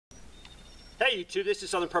Hey YouTube, this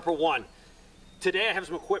is Southern Prepper 1. Today I have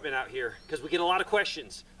some equipment out here because we get a lot of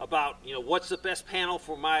questions about, what's the best panel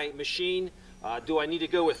for my machine? Do I need to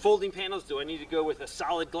go with folding panels? Do I need to go with a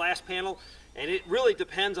solid glass panel? And it really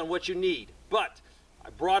depends on what you need. But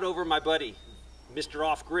I brought over my buddy, Mr.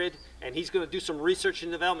 Off Grid, and he's going to do some research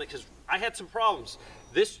and development because I had some problems.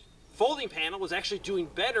 This folding panel was actually doing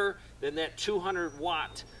better than that 200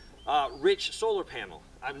 watt Rich solar panel.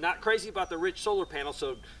 I'm not crazy about the Rich solar panel,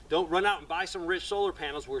 so don't run out and buy some Rich solar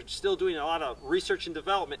panels. We're still doing a lot of research and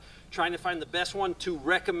development, trying to find the best one to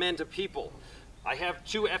recommend to people. I have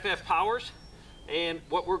two FF Powers, and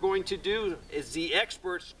what we're going to do is the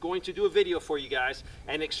expert's going to do a video for you guys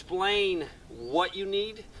and explain what you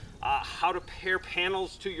need, how to pair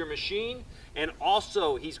panels to your machine, and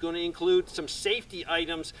also he's going to include some safety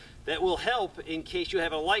items that will help in case you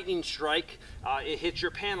have a lightning strike, it hits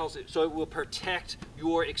your panels, so it will protect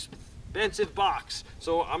your expensive box.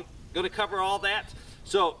 So I'm going to cover all that.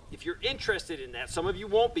 So if you're interested in that, some of you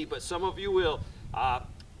won't be, but some of you will. I'm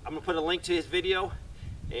going to put a link to his video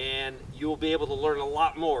and you'll be able to learn a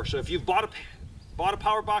lot more. So if you've bought a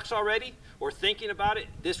power box already or thinking about it,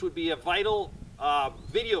 this would be a vital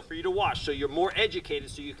video for you to watch, so you're more educated,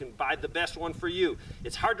 so you can buy the best one for you.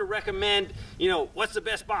 It's hard to recommend, what's the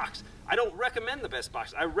best box. I don't recommend the best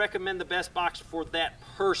box. I recommend the best box for that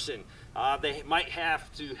person. They might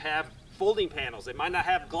have to have folding panels. They might not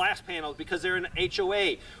have glass panels because they're in an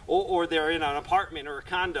HOA or they're in an apartment or a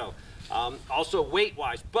condo. Also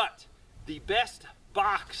weight-wise, but the best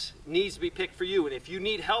box needs to be picked for you. And if you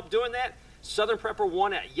need help doing that,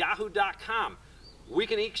 southernprepper1@yahoo.com. We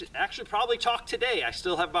can actually probably talk today. I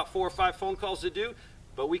still have about 4 or 5 phone calls to do,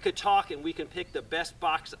 but we could talk and we can pick the best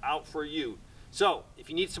box out for you. So if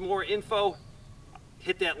you need some more info,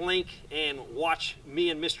 hit that link and watch me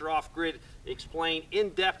and Mr. Off Grid explain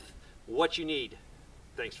in depth what you need.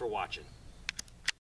 Thanks for watching.